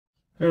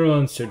Hey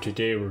everyone, so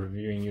today we're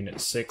reviewing Unit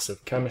 6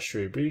 of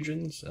Chemistry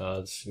Regents.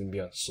 This is going to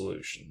be on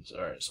solutions.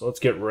 Alright, so let's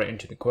get right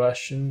into the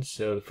questions.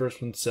 So the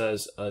first one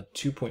says a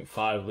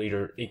 2.5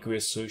 liter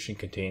aqueous solution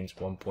contains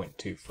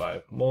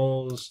 1.25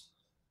 moles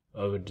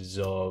of a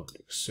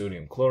dissolved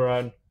sodium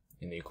chloride,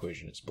 and the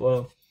equation is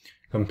below.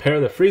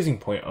 Compare the freezing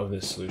point of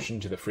this solution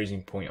to the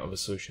freezing point of a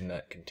solution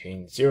that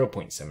contains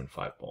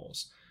 0.75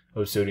 moles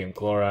of sodium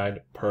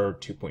chloride per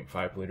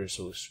 2.5 liters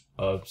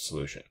of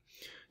solution.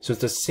 So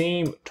it's the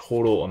same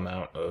total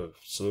amount of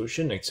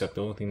solution, except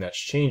the only thing that's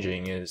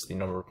changing is the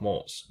number of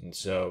moles, and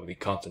so the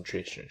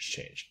concentration has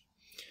changed.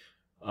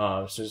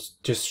 So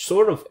just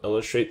sort of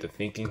illustrate the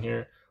thinking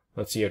here,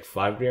 let's say you had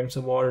 5 grams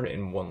of water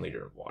and 1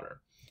 liter of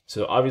water.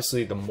 So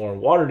obviously the more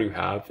water you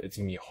have, it's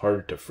going to be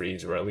harder to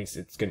freeze, or at least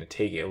it's going to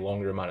take a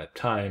longer amount of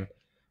time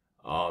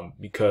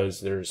because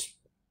there's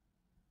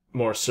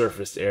more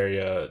surface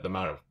area, the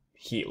amount of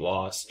heat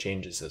loss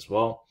changes as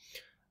well.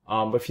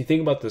 But if you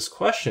think about this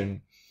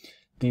question,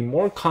 the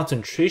more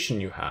concentration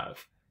you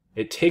have,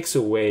 it takes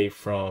away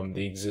from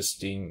the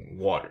existing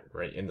water,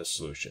 right, in the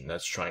solution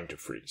that's trying to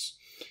freeze.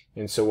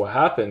 And so what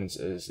happens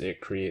is it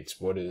creates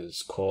what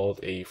is called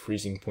a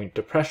freezing point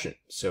depression.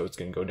 So it's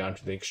going to go down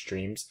to the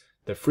extremes.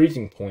 The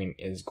freezing point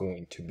is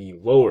going to be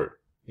lower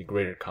the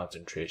greater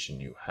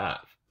concentration you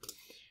have.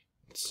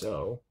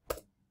 So,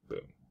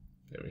 boom,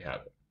 there we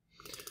have it.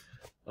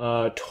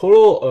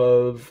 Total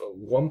of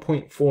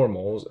 1.4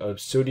 moles of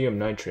sodium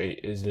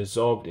nitrate is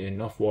dissolved in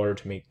enough water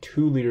to make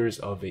 2 liters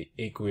of an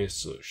aqueous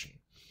solution.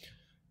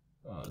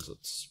 So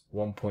it's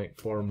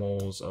 1.4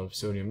 moles of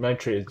sodium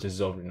nitrate is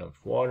dissolved in enough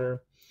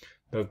water.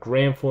 The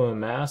gram full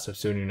mass of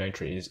sodium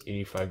nitrate is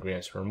 85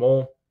 grams per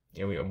mole,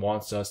 and it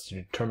wants us to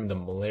determine the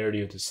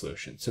molarity of the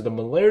solution. So the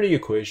molarity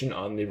equation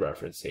on the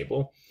reference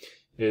table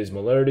is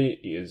molarity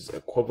is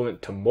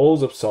equivalent to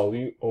moles of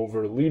solute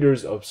over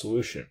liters of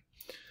solution.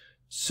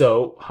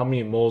 So, how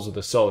many moles of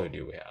the solute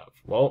do we have?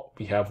 Well,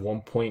 we have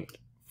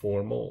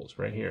 1.4 moles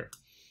right here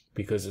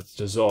because it's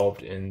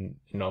dissolved in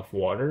enough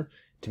water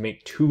to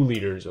make 2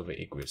 liters of an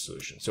aqueous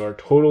solution. So our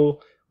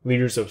total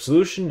liters of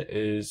solution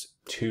is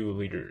 2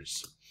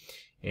 liters.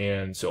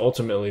 And so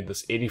ultimately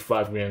this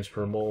 85 grams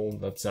per mole,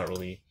 that's not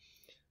really,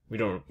 we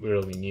don't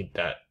really need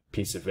that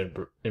piece of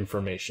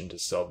information to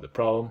solve the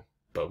problem,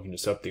 but we can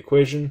just up the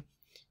equation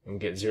and we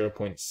get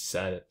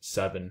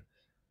 0.7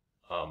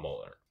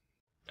 molar.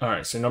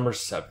 Alright, so number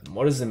 7.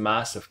 What is the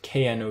mass of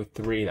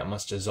KNO3 that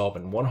must dissolve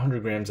in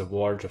 100 grams of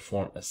water to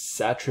form a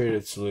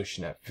saturated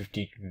solution at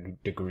 50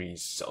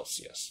 degrees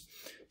Celsius?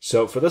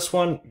 So for this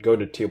one, go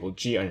to table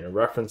G on your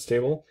reference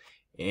table,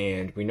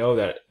 and we know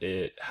that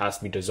it has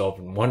to be dissolved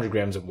in 100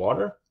 grams of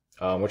water,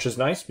 which is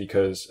nice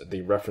because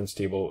the reference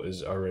table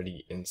is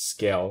already in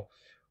scale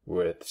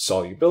with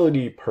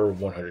solubility per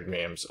 100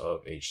 grams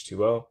of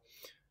H2O.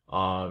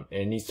 And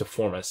it needs to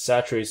form a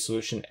saturated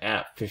solution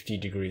at 50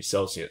 degrees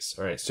Celsius.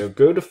 All right, so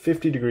go to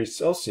 50 degrees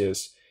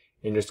Celsius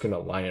and you're just going to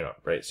line it up,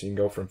 right? So you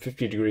can go from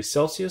 50 degrees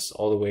Celsius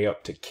all the way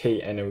up to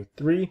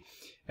KNO3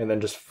 and then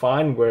just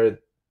find where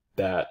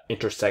that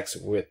intersects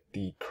with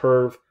the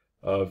curve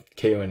of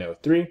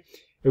KNO3.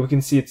 And we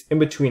can see it's in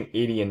between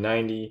 80 and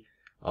 90.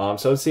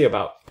 So let's say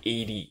about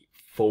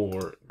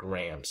 84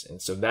 grams.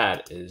 And so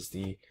that is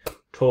the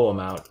total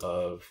amount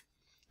of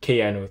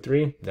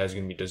KNO3 that is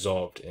going to be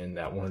dissolved in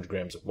that 100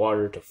 grams of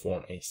water to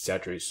form a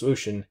saturated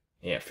solution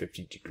at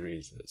 50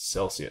 degrees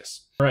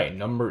Celsius. All right,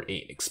 number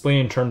 8.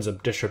 Explain in terms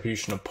of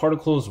distribution of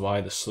particles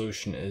why the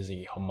solution is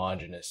a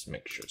homogeneous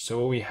mixture. So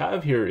what we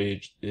have here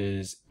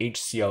is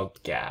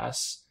HCl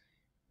gas,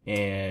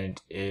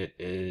 and it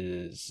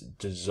is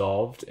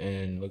dissolved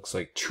in, looks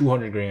like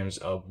 200 grams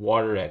of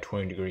water at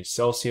 20 degrees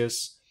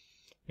Celsius.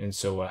 And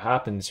so what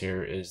happens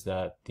here is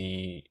that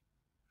the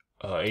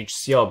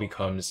HCl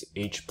becomes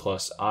H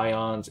plus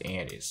ions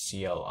and is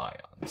Cl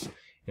ions.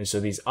 And so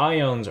these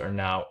ions are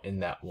now in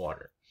that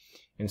water.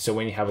 And so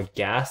when you have a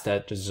gas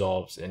that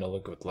dissolves in a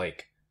liquid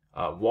like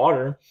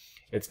water,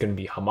 it's going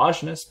to be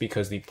homogeneous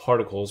because the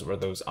particles or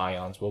those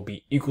ions will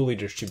be equally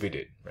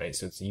distributed, right?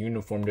 So it's a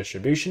uniform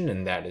distribution,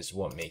 and that is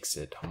what makes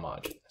it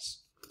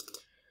homogeneous.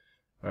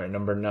 All right,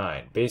 number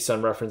 9. Based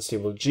on reference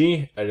table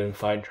G,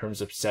 identify in terms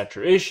of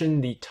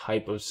saturation the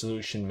type of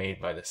solution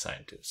made by the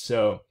scientist.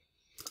 So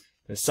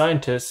the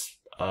scientists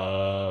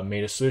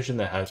made a solution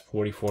that has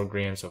 44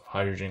 grams of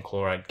hydrogen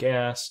chloride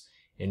gas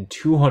in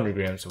 200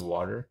 grams of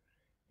water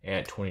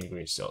at 20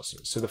 degrees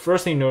Celsius. So the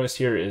first thing to notice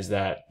here is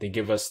that they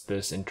give us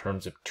this in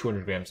terms of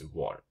 200 grams of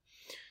water.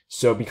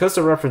 So because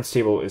the reference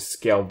table is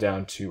scaled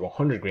down to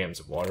 100 grams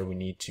of water, we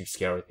need to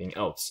scale everything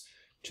else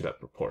to that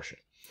proportion.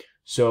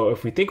 So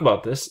if we think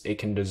about this, it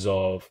can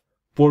dissolve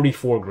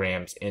 44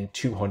 grams in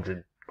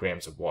 200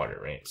 grams of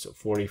water, right? So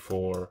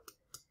 44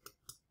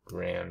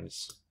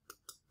 grams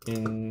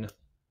in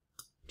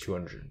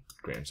 200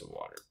 grams of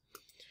water.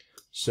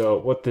 So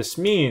what this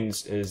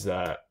means is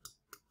that,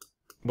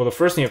 well, the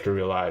first thing you have to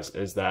realize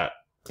is that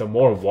the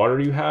more water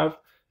you have,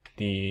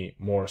 the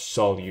more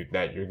solute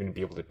that you're going to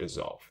be able to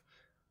dissolve.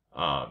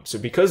 So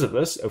because of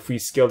this, if we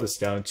scale this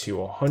down to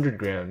 100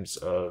 grams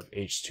of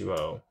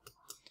H2O,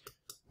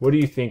 what do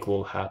you think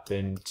will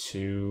happen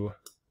to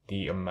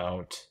the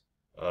amount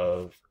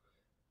of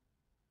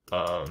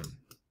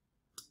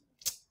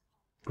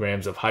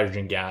grams of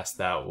hydrogen gas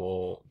that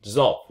will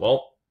dissolve?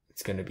 Well,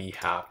 it's going to be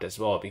halved as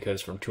well,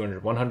 because from 200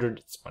 to 100,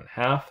 it's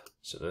 1/2.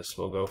 So this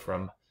will go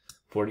from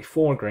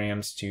 44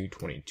 grams to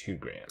 22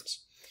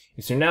 grams.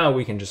 And so now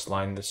we can just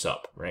line this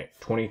up, right?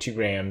 22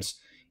 grams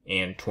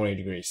and 20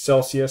 degrees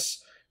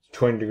Celsius.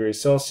 20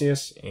 degrees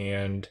Celsius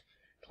and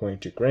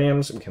 22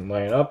 grams. We can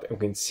line it up and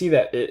we can see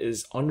that it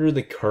is under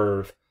the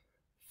curve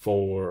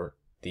for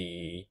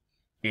the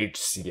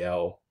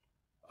HCl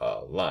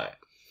line.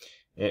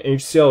 And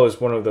HCl is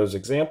one of those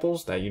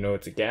examples that you know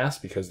it's a gas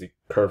because the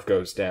curve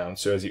goes down.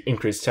 So as you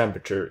increase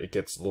temperature, it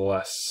gets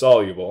less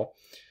soluble.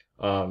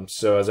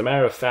 So as a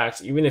matter of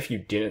fact, even if you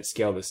didn't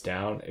scale this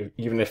down,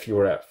 even if you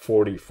were at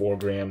 44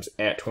 grams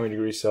at 20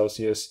 degrees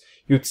Celsius,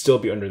 you'd still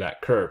be under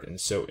that curve. And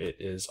so it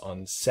is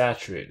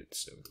unsaturated.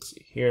 So let's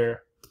see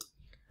here.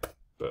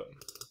 Boom.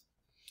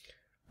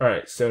 All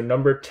right, so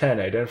number 10,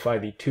 identify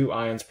the 2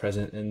 ions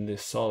present in the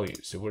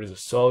solute. So what is a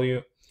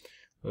solute?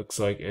 Looks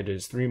like it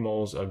is 3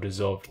 moles of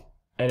dissolved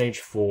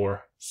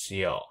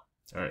NH4Cl.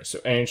 All right, so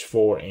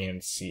NH4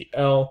 and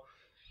Cl.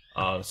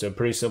 So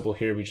pretty simple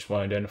here. We just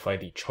want to identify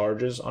the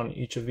charges on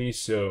each of these.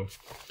 So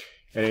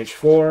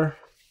NH4,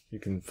 you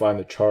can find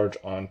the charge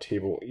on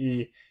table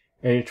E.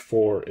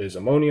 NH4 is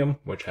ammonium,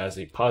 which has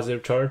a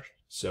positive charge.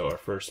 So our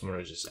first one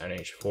is just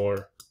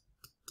NH4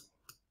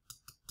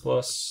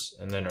 plus,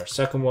 and then our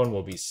second one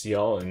will be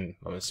Cl, and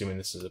I'm assuming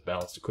this is a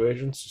balanced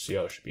equation, so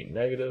Cl should be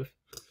negative.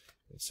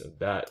 And so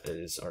that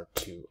is our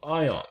 2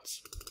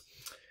 ions.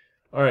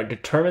 All right,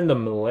 determine the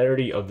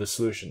molarity of the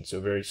solution. So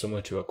very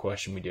similar to a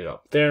question we did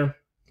up there.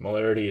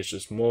 Molarity is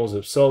just moles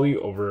of solute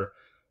over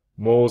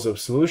moles of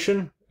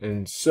solution.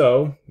 And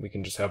so we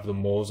can just have the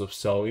moles of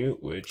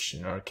solute, which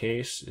in our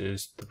case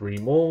is 3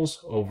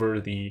 moles over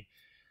the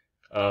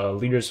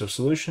liters of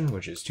solution,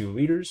 which is 2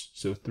 liters.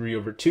 So 3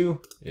 over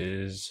 2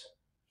 is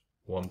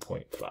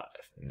 1.5.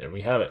 And there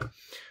we have it.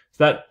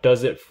 So that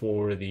does it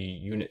for the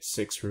Unit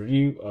 6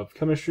 review of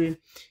chemistry.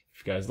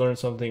 If you guys learned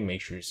something,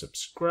 make sure you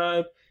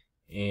subscribe,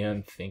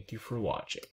 and thank you for watching.